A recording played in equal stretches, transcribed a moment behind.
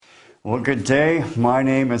Well, good day. My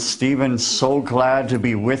name is Stephen. So glad to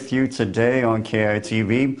be with you today on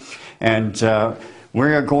KITV. And we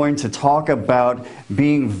are going to talk about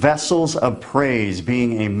being vessels of praise,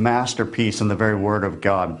 being a masterpiece in the very Word of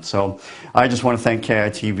God. So I just want to thank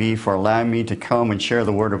KITV for allowing me to come and share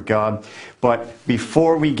the Word of God. But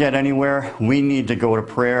before we get anywhere, we need to go to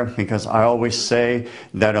prayer, because I always say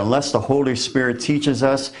that unless the Holy Spirit teaches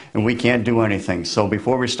us, we can't do anything. So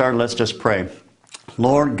before we start, let's just pray.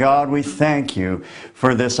 Lord God, we thank you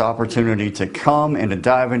for this opportunity to come and to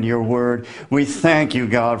dive into your word. We thank you,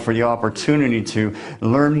 God, for the opportunity to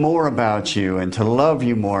learn more about you and to love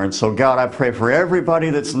you more. And so, God, I pray for everybody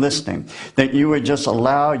that's listening, that you would just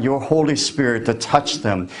allow your Holy Spirit to touch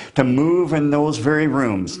them, to move in those very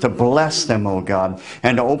rooms, to bless them, oh God,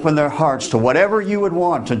 and to open their hearts to whatever you would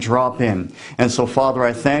want to drop in. And so, Father,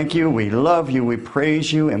 I thank you, we love you, we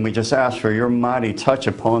praise you, and we just ask for your mighty touch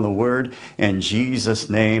upon the word in Jesus'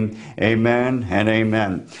 name. Amen and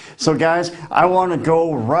amen. So guys, I want to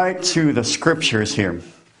go right to the scriptures here.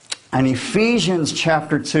 In Ephesians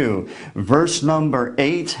chapter 2, verse number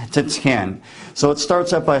 8 to 10. So it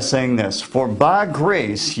starts up by saying this: "For by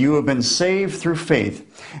grace you have been saved through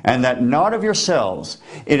faith, and that not of yourselves.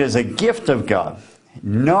 It is a gift of God,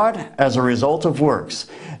 not as a result of works,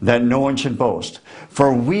 that no one should boast.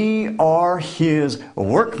 For we are his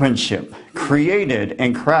workmanship, created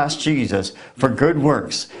in Christ Jesus for good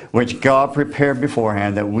works, which God prepared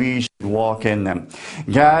beforehand that we should walk in them."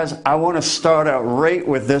 Guys, I want to start out right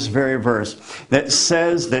with this very verse that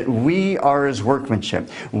says that we are his workmanship.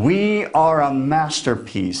 We are a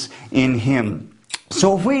masterpiece in him.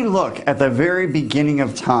 So if we look at the very beginning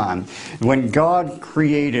of time, when God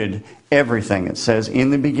created everything, it says,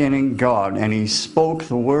 "In the beginning, God," and he spoke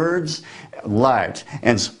the words, light.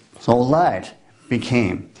 And so light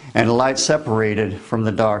became, and light separated from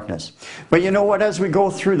the darkness. But you know what? As we go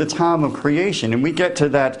through the time of creation, and we get to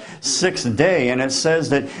that sixth day, and it says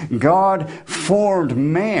that God formed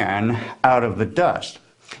man out of the dust.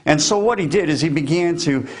 And so what he did is he began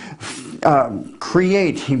to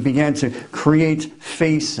create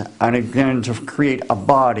face, and he began to create a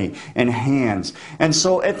body and hands. And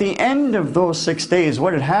so at the end of those 6 days,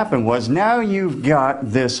 what had happened was, now you've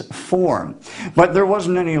got this form. But there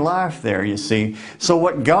wasn't any life there, you see. So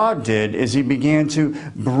what God did is he began to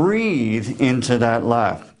breathe into that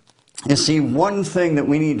life. You see, one thing that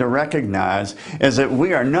we need to recognize is that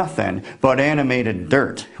we are nothing but animated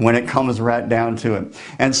dirt when it comes right down to it.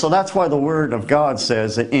 And so that's why the Word of God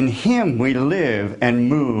says that in him we live and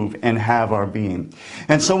move and have our being.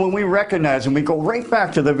 And so when we recognize, and we go right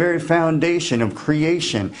back to the very foundation of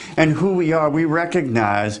creation and who we are, we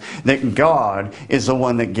recognize that God is the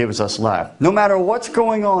one that gives us life. No matter what's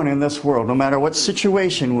going on in this world, no matter what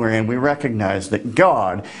situation we're in, we recognize that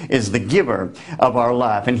God is the giver of our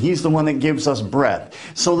life, and he's the one that gives us breath.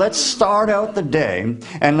 So let's start out the day,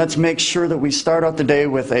 and let's make sure that we start out the day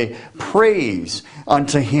with a praise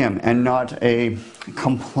unto him and not a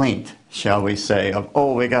complaint, shall we say, of,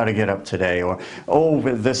 oh, we got to get up today, or, oh,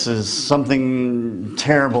 this is something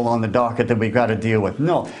terrible on the docket that we got to deal with.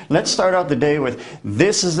 No, let's start out the day with,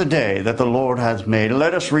 this is the day that the Lord has made.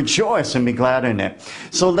 Let us rejoice and be glad in it.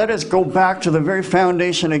 So let us go back to the very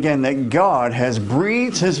foundation again, that God has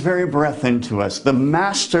breathed his very breath into us. The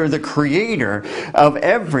master, the creator of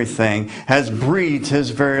everything, has breathed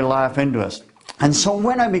his very life into us. And so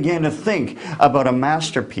when I began to think about a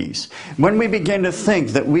masterpiece, when we begin to think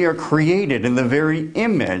that we are created in the very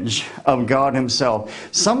image of God himself,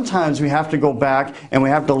 sometimes we have to go back and we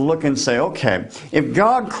have to look and say, okay, if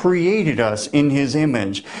God created us in his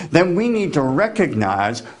image, then we need to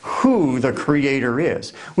recognize who the creator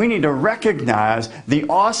is. We need to recognize the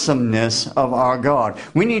awesomeness of our God.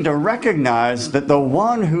 We need to recognize that the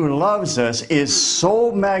one who loves us is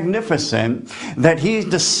so magnificent that he's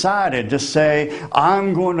decided to say,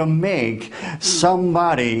 I'm going to make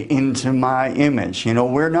somebody into my image. You know,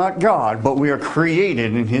 we're not God, but we are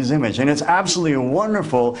created in his image. And it's absolutely a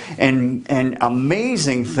wonderful and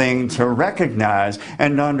amazing thing to recognize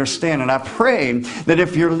and to understand. And I pray that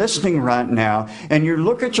if you're listening right now and you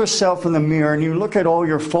look at yourself in the mirror and you look at all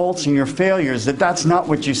your faults and your failures, that that's not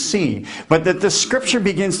what you see, but that the scripture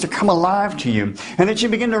begins to come alive to you, and that you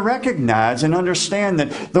begin to recognize and understand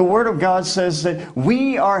that the Word of God says that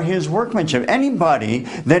we are his workmanship. Anybody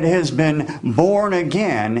that has been born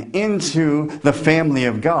again into the family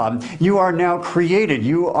of God, you are now created.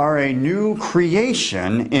 You are a new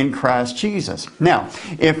creation in Christ Jesus. Now,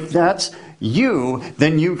 if that's you,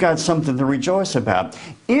 then you've got something to rejoice about.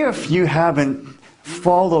 If you haven't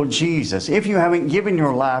follow Jesus, if you haven't given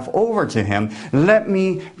your life over to Him, let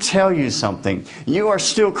me tell you something. You are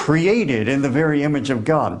still created in the very image of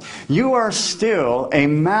God. You are still a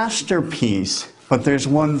masterpiece, but there's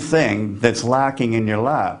one thing that's lacking in your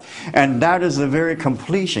life, and that is the very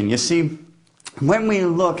completion. You see, when we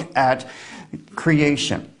look at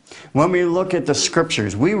creation, when we look at the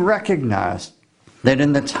Scriptures, we recognize that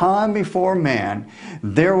in the time before man,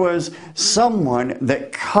 there was someone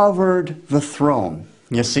that covered the throne.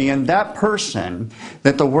 You see, and that person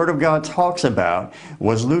that the Word of God talks about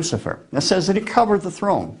was Lucifer. It says that he covered the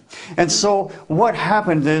throne. And so what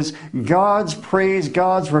happened is God's praise,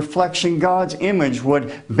 God's reflection, God's image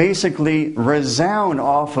would basically resound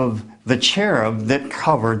off of the cherub that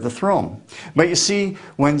covered the throne. But you see,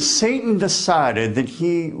 when Satan decided that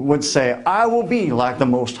he would say, I will be like the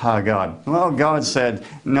Most High God, well, God said,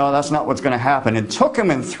 no, that's not what's going to happen, and took him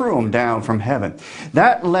and threw him down from heaven.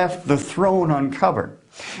 That left the throne uncovered.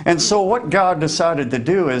 And so what God decided to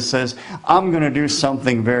do is says, I'm going to do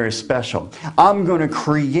something very special. I'm going to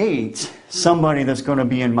create somebody that's going to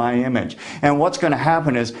be in my image. And what's going to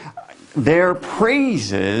happen is their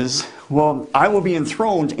praises, well, I will be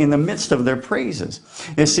enthroned in the midst of their praises.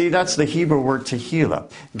 You see, that's the Hebrew word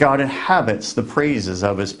tehillah. God inhabits the praises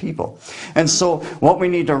of His people. And so what we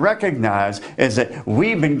need to recognize is that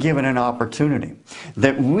we've been given an opportunity,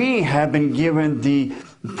 that we have been given the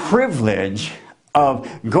privilege of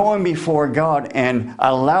going before God and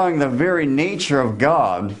allowing the very nature of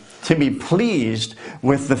God to be pleased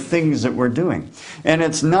with the things that we're doing. And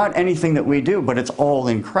it's not anything that we do, but it's all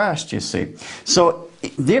in Christ, you see. So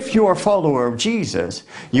if you're a follower of Jesus,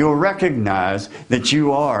 you'll recognize that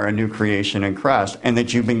you are a new creation in Christ and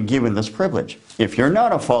that you've been given this privilege. If you're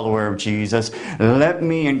not a follower of Jesus, let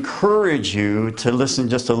me encourage you to listen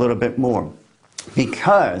just a little bit more,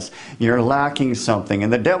 because you're lacking something,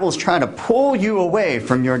 and the devil's trying to pull you away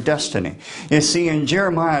from your destiny. You see, in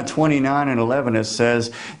Jeremiah 29:11, it says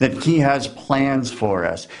that He has plans for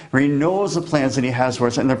us. He knows the plans that He has for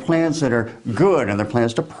us, and they're plans that are good, and they're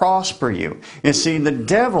plans to prosper you. You see, the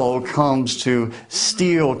devil comes to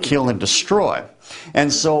steal, kill, and destroy.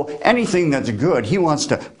 And so anything that's good, he wants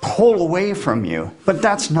to pull away from you. But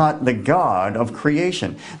that's not the God of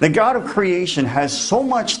creation. The God of creation has so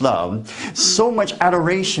much love, so much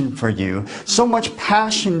adoration for you, so much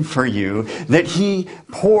passion for you, that He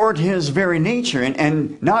poured His very nature in.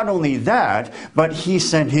 And not only that, but He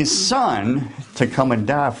sent His Son to come and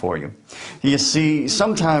die for you. You see,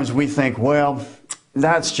 sometimes we think, well,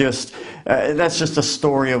 that's just a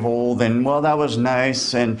story of old, and well, that was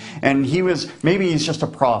nice, and maybe he's just a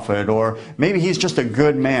prophet, or maybe he's just a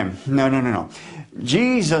good man. No.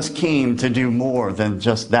 Jesus came to do more than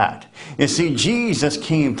just that. You see, Jesus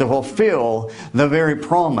came to fulfill the very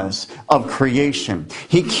promise of creation.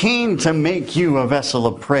 He came to make you a vessel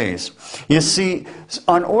of praise. You see,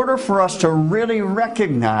 in order for us to really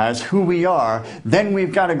recognize who we are, then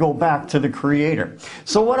we've got to go back to the Creator.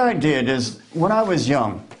 So what I did is, when I was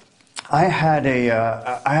young, I had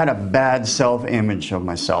a bad self-image of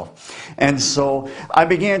myself. And so I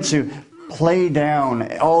began to play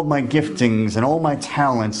down all my giftings and all my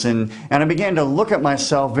talents, and I began to look at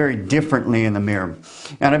myself very differently in the mirror.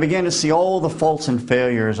 And I began to see all the faults and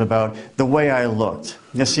failures about the way I looked.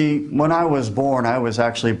 You see, when I was born, I was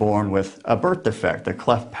actually born with a birth defect, a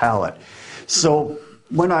cleft palate. So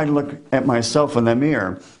when I look at myself in the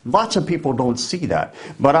mirror, lots of people don't see that,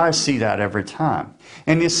 but I see that every time.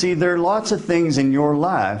 And you see, there are lots of things in your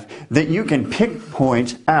life that you can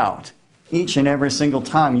pinpoint out each and every single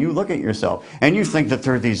time you look at yourself. And you think that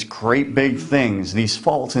there are these great big things, these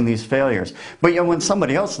faults and these failures. But yet when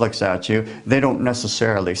somebody else looks at you, they don't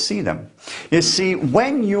necessarily see them. You see,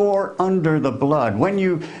 when you're under the blood, when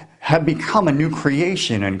you have become a new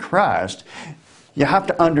creation in Christ, you have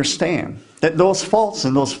to understand that those faults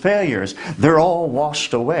and those failures, they're all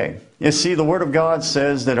washed away. You see, the Word of God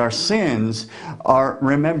says that our sins are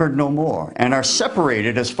remembered no more and are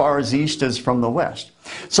separated as far as the east is from the west.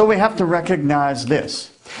 So we have to recognize this,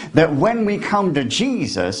 that when we come to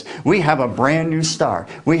Jesus, we have a brand new start.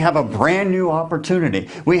 We have a brand new opportunity.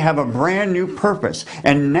 We have a brand new purpose.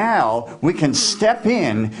 And now we can step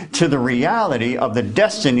in to the reality of the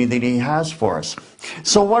destiny that He has for us.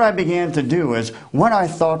 So what I began to do is, when I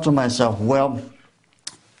thought to myself, well,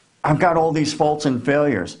 I've got all these faults and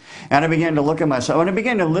failures, and I began to look at myself, and I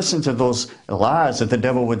began to listen to those lies that the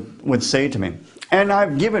devil would say to me. And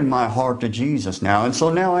I've given my heart to Jesus now, and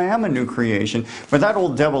so now I am a new creation. But that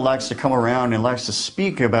old devil likes to come around and likes to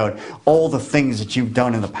speak about all the things that you've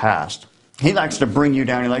done in the past. He likes to bring you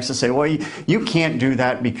down. He likes to say, well, you can't do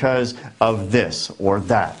that because of this or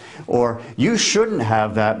that. Or you shouldn't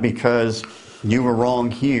have that because you were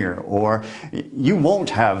wrong here, or you won't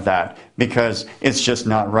have that because it's just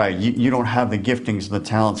not right. You don't have the giftings and the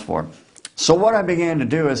talents for it. So what I began to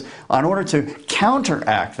do is, in order to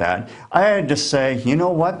counteract that, I had to say, you know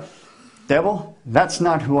what, devil, that's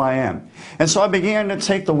not who I am. And so I began to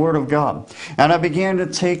take the Word of God, and I began to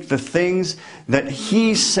take the things that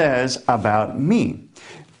He says about me,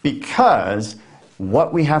 because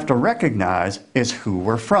what we have to recognize is who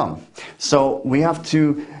we're from. So we have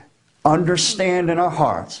to understand in our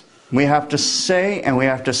hearts. We have to say and we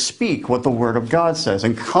have to speak what the Word of God says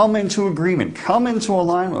and come into agreement, come into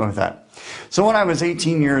alignment with that. So when I was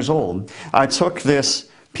 18 years old, I took this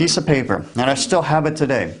piece of paper, and I still have it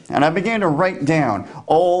today, and I began to write down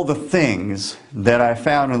all the things that I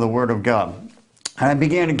found in the Word of God. And I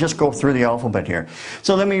began to just go through the alphabet here.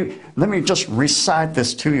 So let me just recite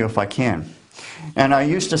this to you if I can. And I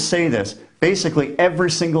used to say this basically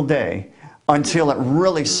every single day until it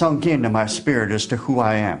really sunk into my spirit as to who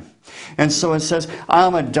I am. And so it says,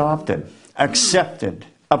 I'm adopted, accepted,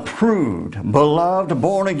 approved, beloved,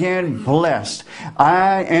 born again, blessed.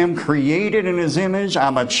 I am created in His image.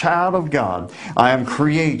 I'm a child of God. I am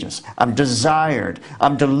courageous. I'm desired.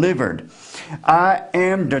 I'm delivered. I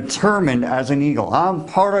am determined as an eagle. I'm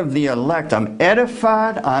part of the elect. I'm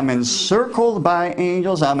edified. I'm encircled by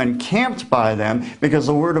angels. I'm encamped by them, because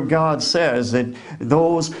the Word of God says that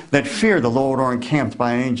those that fear the Lord are encamped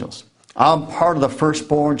by angels. I'm part of the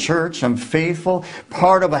firstborn church. I'm faithful,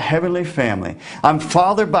 part of a heavenly family. I'm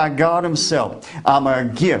fathered by God Himself. I'm a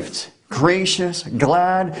gift, gracious,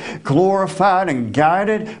 glad, glorified, and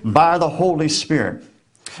guided by the Holy Spirit.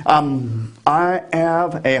 I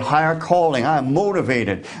have a higher calling. I'm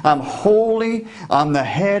motivated. I'm holy. I'm the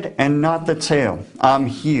head and not the tail. I'm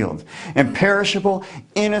healed, imperishable,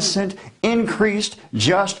 innocent, increased,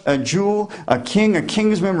 just, a jewel, a king, a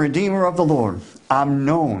kingsman, redeemer of the Lord. I'm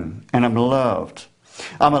known and I'm loved.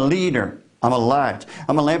 I'm a leader. I'm a light.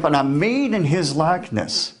 I'm a lamp, and I'm made in His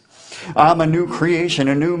likeness. I'm a new creation,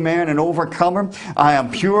 a new man, an overcomer. I am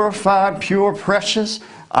purified, pure, precious.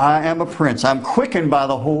 I am a prince. I'm quickened by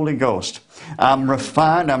the Holy Ghost. I'm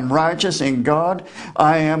refined. I'm righteous in God.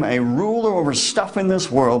 I am a ruler over stuff in this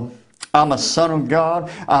world. I'm a son of God.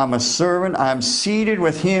 I'm a servant. I'm seated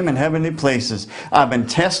with Him in heavenly places. I've been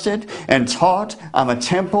tested and taught. I'm a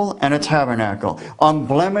temple and a tabernacle.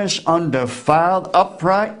 Unblemished, undefiled,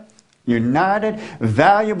 upright, united,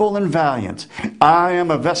 valuable, and valiant. I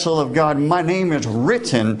am a vessel of God. My name is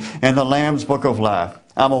written in the Lamb's Book of Life.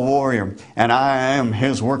 I'm a warrior, and I am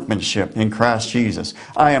His workmanship in Christ Jesus.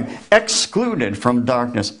 I am excluded from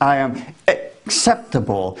darkness. I am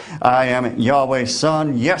acceptable. I am Yahweh's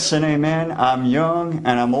son. Yes and amen. I'm young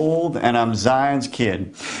and I'm old and I'm Zion's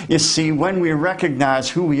kid. You see, when we recognize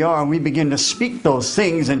who we are and we begin to speak those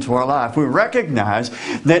things into our life, we recognize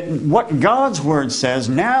that what God's Word says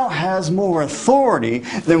now has more authority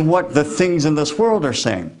than what the things in this world are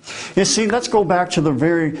saying. You see, let's go back to the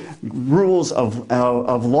very rules of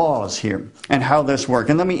laws here and how this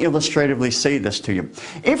works. And let me illustratively say this to you.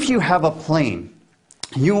 If you have a plane,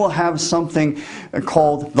 you will have something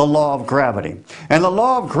called the law of gravity. And the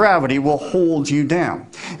law of gravity will hold you down.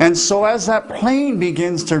 And so as that plane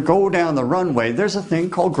begins to go down the runway, there's a thing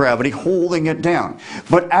called gravity holding it down.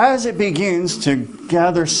 But as it begins to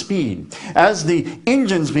gather speed, as the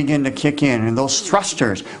engines begin to kick in and those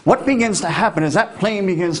thrusters, what begins to happen is that plane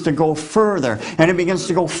begins to go further and it begins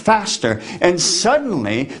to go faster. And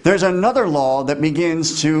suddenly there's another law that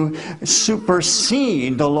begins to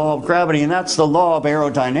supersede the law of gravity, and that's the law of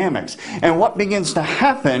aerodynamics. And what begins to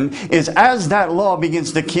happen is as that law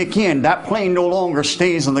begins to kick in, that plane no longer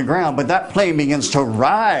stays on the ground, but that plane begins to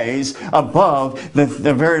rise above the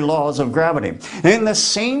very laws of gravity. In the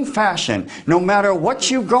same fashion, no matter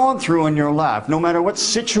what you've gone through in your life, no matter what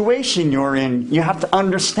situation you're in, you have to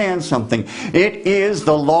understand something. It is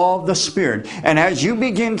the law of the Spirit. And as you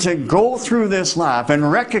begin to go through this life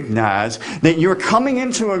and recognize that you're coming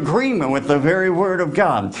into agreement with the very Word of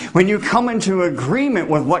God, when you come into agreement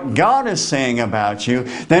with what God is saying about you,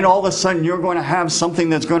 then all of a sudden you're going to have something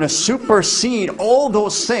that's going to supersede all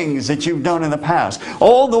those things that you've done in the past,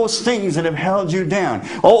 all those things that have held you down,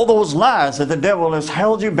 all those lies that the devil has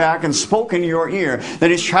held you back and spoken in your ear that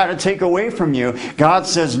he's trying to take away from you. God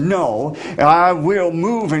says, no, I will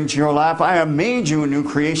move into your life. I have made you a new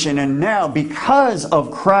creation, and now because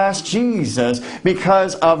of Christ Jesus,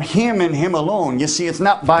 because of Him and Him alone. You see, it's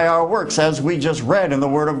not by our works as we just read in the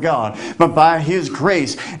Word of God, but by His grace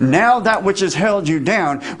grace, now that which has held you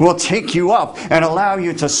down will take you up and allow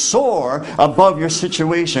you to soar above your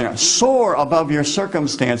situation, soar above your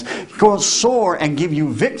circumstance, go soar and give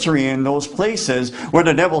you victory in those places where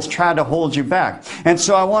the devil's tried to hold you back. And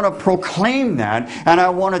so I want to proclaim that, and I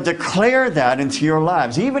want to declare that into your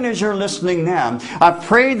lives. Even as you're listening now, I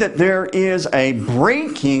pray that there is a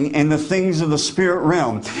breaking in the things of the spirit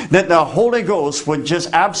realm, that the Holy Ghost would just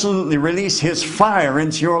absolutely release His fire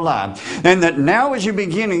into your life, and that now as you're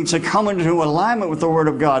beginning to come into alignment with the Word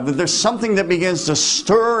of God, that there's something that begins to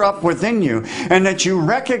stir up within you, and that you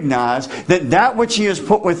recognize that that which He has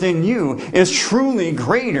put within you is truly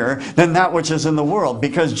greater than that which is in the world,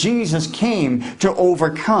 because Jesus came to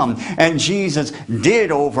overcome, and Jesus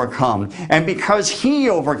did overcome. And because He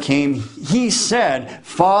overcame, He said,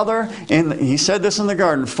 Father, and He said this in the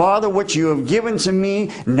garden, Father, what you have given to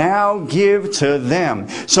me, now give to them.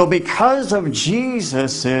 So because of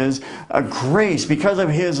Jesus' grace, because of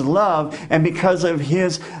His love, and because of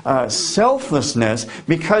His selflessness,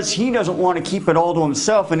 because He doesn't want to keep it all to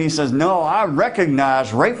Himself, and He says, no, I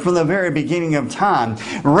recognize right from the very beginning of time,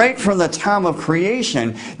 right from the time of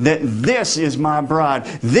creation, that this is my bride,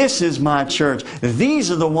 this is my church,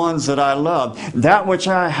 these are the ones that I love. That which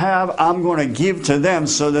I have, I'm going to give to them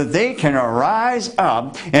so that they can arise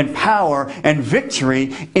up in power and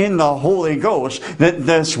victory in the Holy Ghost, that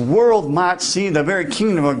this world might see the very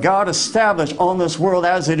kingdom of God established on this world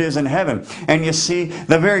as it is in heaven. And you see,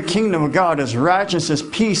 the very kingdom of God is righteousness,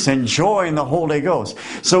 peace, and joy in the Holy Ghost.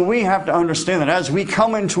 So we have to understand that as we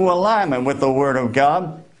come into alignment with the Word of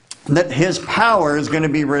God, that His power is going to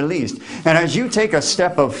be released. And as you take a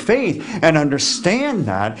step of faith and understand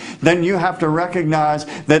that, then you have to recognize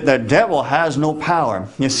that the devil has no power.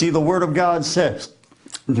 You see, the Word of God says,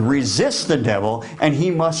 resist the devil and he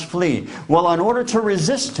must flee. Well, in order to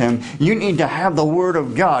resist him, you need to have the Word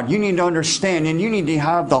of God. You need to understand, and you need to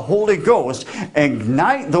have the Holy Ghost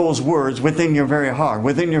ignite those words within your very heart,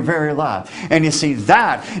 within your very life. And you see,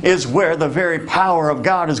 that is where the very power of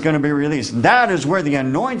God is going to be released. That is where the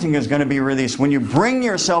anointing is going to be released. When you bring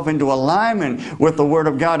yourself into alignment with the Word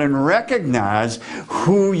of God and recognize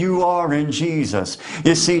who you are in Jesus.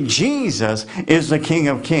 You see, Jesus is the King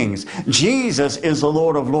of Kings. Jesus is the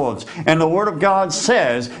Lord of Lords. And the Word of God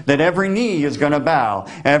says that every knee is going to bow.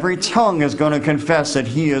 Every tongue is going to confess that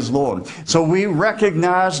He is Lord. So we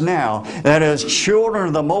recognize now that as children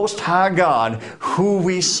of the Most High God, who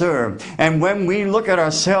we serve. And when we look at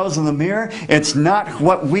ourselves in the mirror, it's not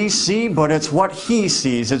what we see, but it's what He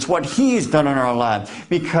sees. It's what He's done in our life.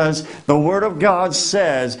 Because the Word of God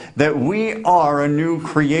says that we are a new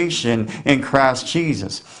creation in Christ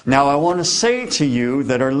Jesus. Now I want to say to you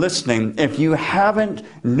that are listening, if you haven't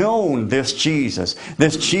known this Jesus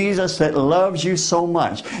that loves you so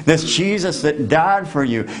much, this Jesus that died for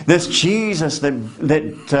you, this Jesus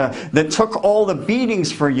that took all the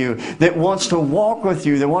beatings for you, that wants to walk with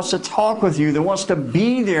you, that wants to talk with you, that wants to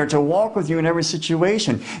be there to walk with you in every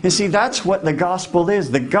situation. You see, that's what the gospel is.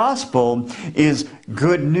 The gospel is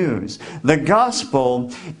good news. The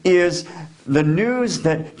gospel is the news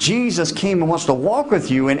that Jesus came and wants to walk with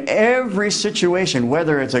you in every situation,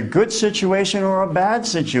 whether it's a good situation or a bad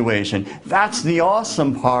situation. That's the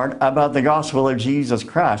awesome part about the gospel of Jesus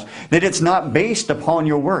Christ, that it's not based upon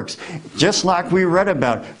your works. Just like we read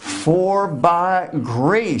about, for by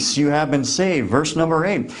grace you have been saved. Verse number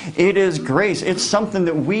 8. It is grace. It's something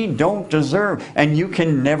that we don't deserve, and you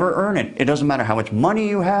can never earn it. It doesn't matter how much money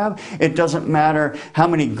you have. It doesn't matter how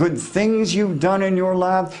many good things you've done in your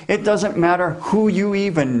life. It doesn't matter who you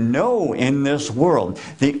even know in this world.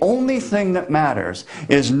 The only thing that matters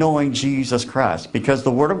is knowing Jesus Christ, because the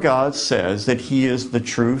Word of God says that He is the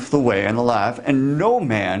truth, the way, and the life, and no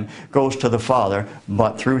man goes to the Father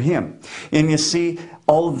but through Him. And you see,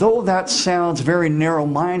 although that sounds very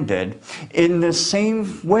narrow-minded, in the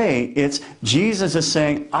same way, it's Jesus is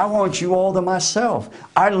saying, I want you all to myself.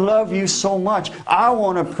 I love you so much. I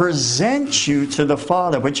want to present you to the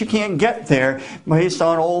Father. But you can't get there based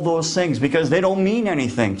on all those things, because they don't mean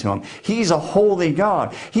anything to Him. He's a holy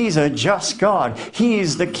God. He's a just God.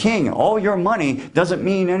 He's the King. All your money doesn't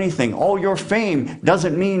mean anything. All your fame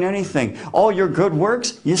doesn't mean anything. All your good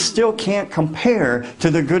works, you still can't compare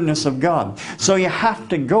to the goodness of God. So you have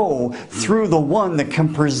to go through the one that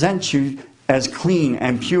can present you as clean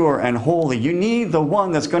and pure and holy. You need the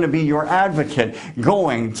one that's going to be your advocate,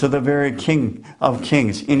 going to the very King of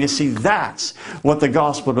Kings. And you see, that's what the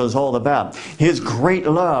gospel is all about. His great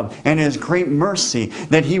love and His great mercy,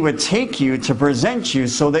 that He would take you to present you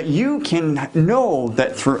so that you can know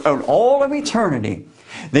that throughout all of eternity,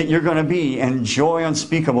 that you're going to be in joy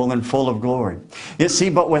unspeakable and full of glory. You see,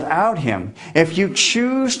 but without him, if you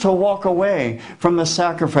choose to walk away from the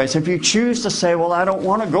sacrifice, if you choose to say, well, I don't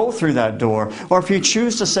want to go through that door, or if you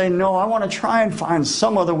choose to say, no, I want to try and find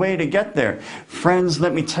some other way to get there, friends,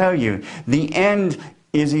 let me tell you, the end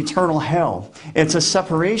is eternal hell. It's a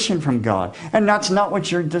separation from God. And that's not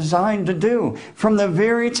what you're designed to do. From the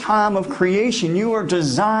very time of creation, you are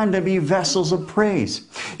designed to be vessels of praise.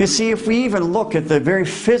 You see, if we even look at the very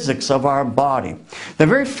physics of our body, the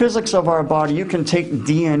very physics of our body, you can take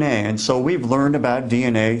DNA. And so we've learned about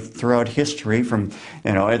DNA throughout history from,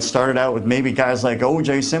 it started out with maybe guys like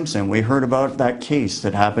O.J. Simpson. We heard about that case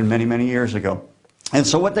that happened many, many years ago. And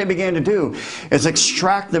so what they began to do is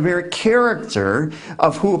extract the very character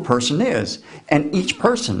of who a person is. And each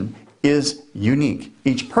person is unique.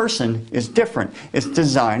 Each person is different. It's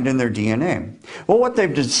designed in their DNA. Well, what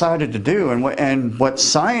they've decided to do and what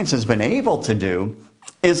science has been able to do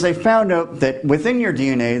is they found out that within your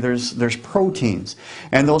DNA there's proteins.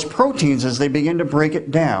 And those proteins, as they begin to break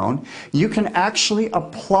it down, you can actually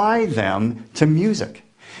apply them to music.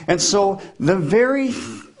 And so the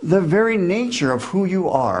very nature of who you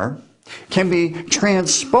are can be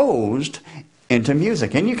transposed into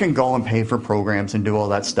music. And you can go and pay for programs and do all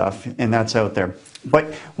that stuff, and that's out there.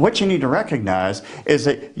 But what you need to recognize is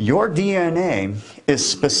that your DNA is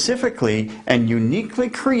specifically and uniquely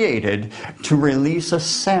created to release a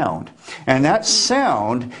sound. And that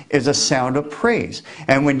sound is a sound of praise.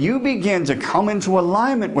 And when you begin to come into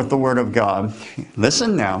alignment with the Word of God,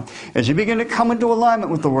 listen now, as you begin to come into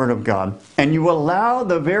alignment with the Word of God, and you allow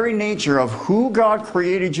the very nature of who God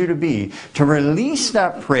created you to be, to release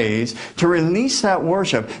that praise, to release that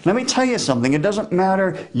worship, let me tell you something, it doesn't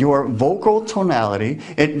matter your vocal tonality,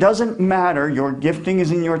 it doesn't matter your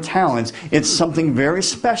giftings and your talents, it's something very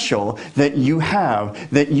special that you have,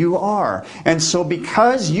 that you are. And so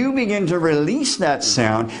because you begin to release that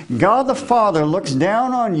sound, God the Father looks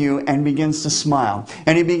down on you and begins to smile.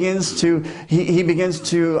 And he begins to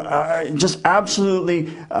just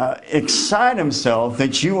absolutely excite himself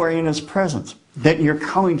that you are in his presence, that you're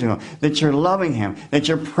coming to him, that you're loving him, that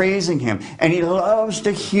you're praising him. And he loves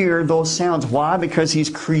to hear those sounds. Why? Because he's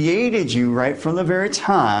created you right from the very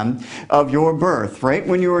time of your birth. Right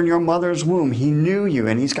when you were in your mother's womb, he knew you,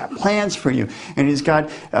 and he's got plans for you, and he's got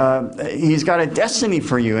a destiny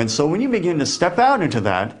for you. And so when you begin to step out into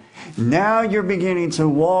that, now you're beginning to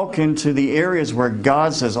walk into the areas where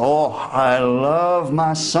God says, oh, I love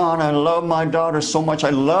my son, I love my daughter so much.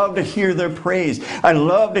 I love to hear their praise. I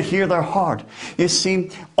love to hear their heart. You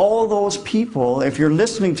see, all those people, if you're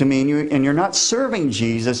listening to me and you're not serving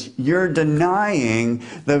Jesus, you're denying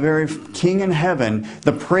the very King in heaven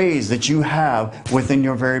the praise that you have within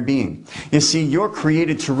your very being. You see, you're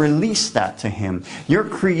created to release that to him. You're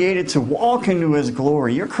created to walk into his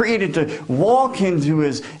glory. You're created to walk into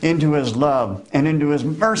his love and into his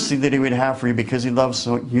mercy that he would have for you because he loves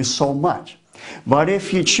you so much. But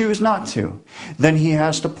if you choose not to, then he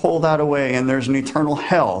has to pull that away, and there's an eternal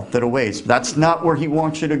hell that awaits. That's not where he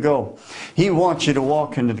wants you to go. He wants you to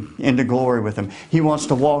walk into glory with him. He wants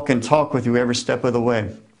to walk and talk with you every step of the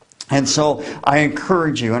way. And so I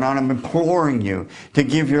encourage you and I'm imploring you to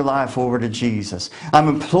give your life over to Jesus. I'm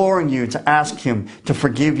imploring you to ask him to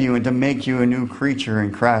forgive you and to make you a new creature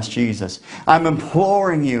in Christ Jesus. I'm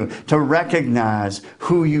imploring you to recognize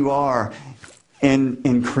who you are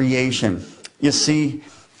in creation. You see,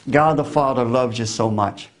 God the Father loves you so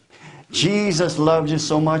much. Jesus loves you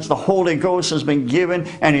so much. The Holy Ghost has been given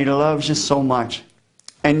and he loves you so much.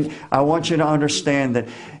 And I want you to understand that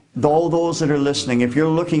all those that are listening, if you're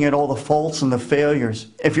looking at all the faults and the failures,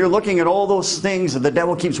 if you're looking at all those things that the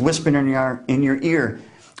devil keeps whispering in your ear,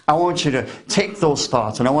 I want you to take those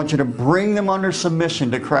thoughts and I want you to bring them under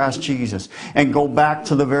submission to Christ Jesus and go back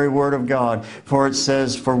to the very Word of God. For it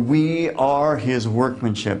says, for we are his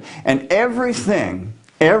workmanship. And everything,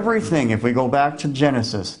 if we go back to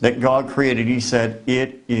Genesis, that God created, he said,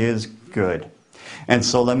 it is good. And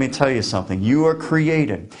so let me tell you something. You are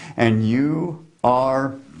created and you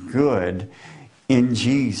are good in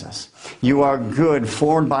Jesus. You are good,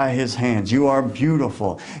 formed by his hands. You are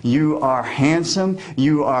beautiful. You are handsome.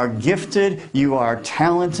 You are gifted. You are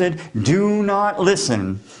talented. Do not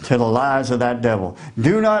listen to the lies of that devil.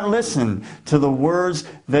 Do not listen to the words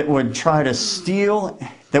that would try to steal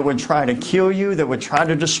that would try to kill you, that would try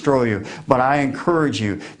to destroy you. But I encourage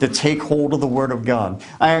you to take hold of the Word of God.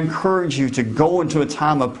 I encourage you to go into a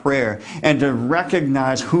time of prayer and to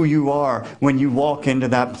recognize who you are when you walk into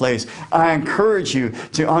that place. I encourage you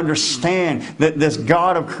to understand that this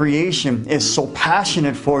God of creation is so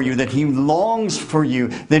passionate for you, that He longs for you,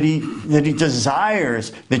 that He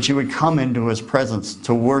desires that you would come into His presence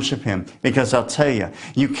to worship Him. Because I'll tell you,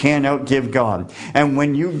 you can't outgive God. And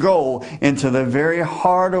when you go into the very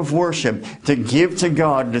heart of worship to give to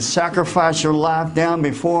God, to sacrifice your life down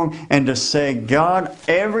before Him, and to say, God,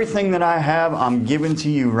 everything that I have, I'm giving to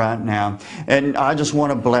you right now. And I just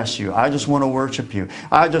want to bless you. I just want to worship you.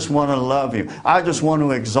 I just want to love you. I just want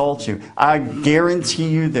to exalt you. I guarantee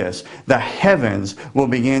you this, the heavens will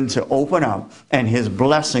begin to open up and His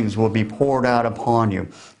blessings will be poured out upon you.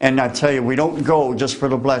 And I tell you, we don't go just for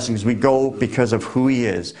the blessings. We go because of who He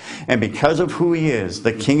is. And because of who He is,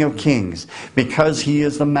 the King of Kings, because He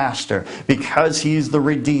is the Master, because He is the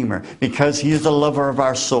Redeemer, because He is the lover of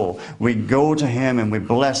our soul, we go to Him and we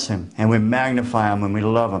bless Him and we magnify Him and we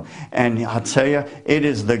love Him. And I'll tell you, it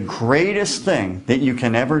is the greatest thing that you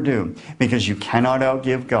can ever do, because you cannot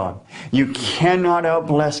outgive God. You cannot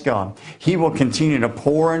outbless God. He will continue to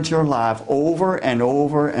pour into your life over and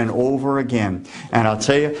over and over again. And I'll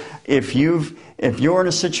tell you, if you're in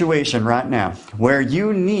a situation right now where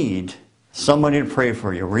you need somebody to pray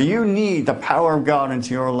for you, where you need the power of God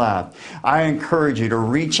into your life, I encourage you to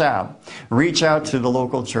reach out. Reach out to the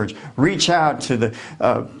local church. Reach out to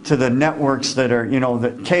the networks that are,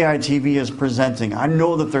 that KITV is presenting. I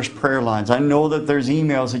know that there's prayer lines. I know that there's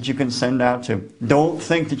emails that you can send out to. Don't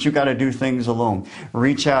think that you got to do things alone.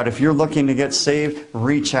 Reach out. If you're looking to get saved,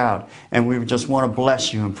 reach out. And we just want to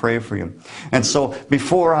bless you and pray for you. And so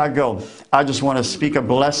before I go, I just want to speak a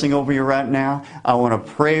blessing over you right now. I want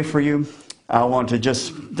to pray for you. I want to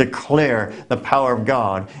just declare the power of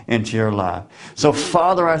God into your life. So,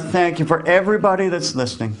 Father, I thank you for everybody that's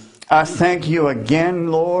listening. I thank you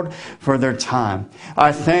again, Lord, for their time.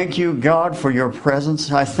 I thank you, God, for your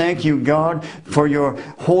presence. I thank you, God, for your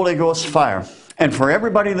Holy Ghost fire. And for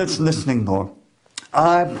everybody that's listening, Lord,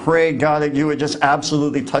 I pray, God, that you would just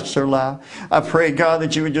absolutely touch their life. I pray, God,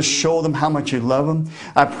 that you would just show them how much you love them.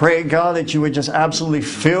 I pray, God, that you would just absolutely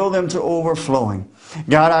fill them to overflowing.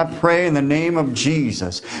 God, I pray in the name of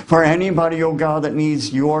Jesus for anybody, oh God, that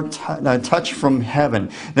needs your touch from heaven,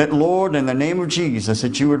 that, Lord, in the name of Jesus,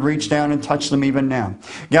 that you would reach down and touch them even now.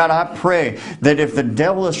 God, I pray that if the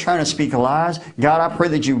devil is trying to speak lies, God, I pray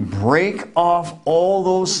that you break off all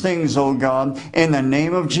those things, oh God, in the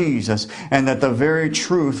name of Jesus, and that the very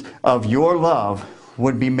truth of your love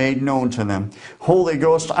would be made known to them. Holy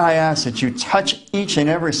Ghost, I ask that you touch each and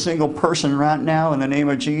every single person right now in the name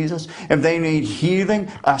of Jesus. If they need healing,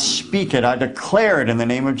 I speak it. I declare it in the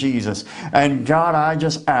name of Jesus. And God, I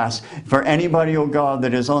just ask for anybody, oh God,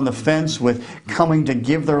 that is on the fence with coming to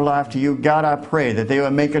give their life to you, God, I pray that they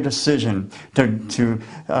would make a decision to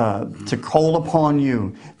call upon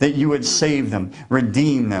you, that you would save them,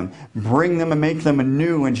 redeem them, bring them and make them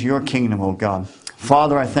anew into your kingdom, oh God.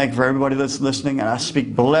 Father, I thank you for everybody that's listening, and I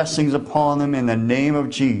speak blessings upon them in the name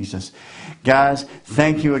of Jesus. Guys,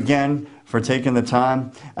 thank you again for taking the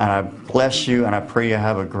time, and I bless you, and I pray you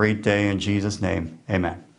have a great day in Jesus' name. Amen.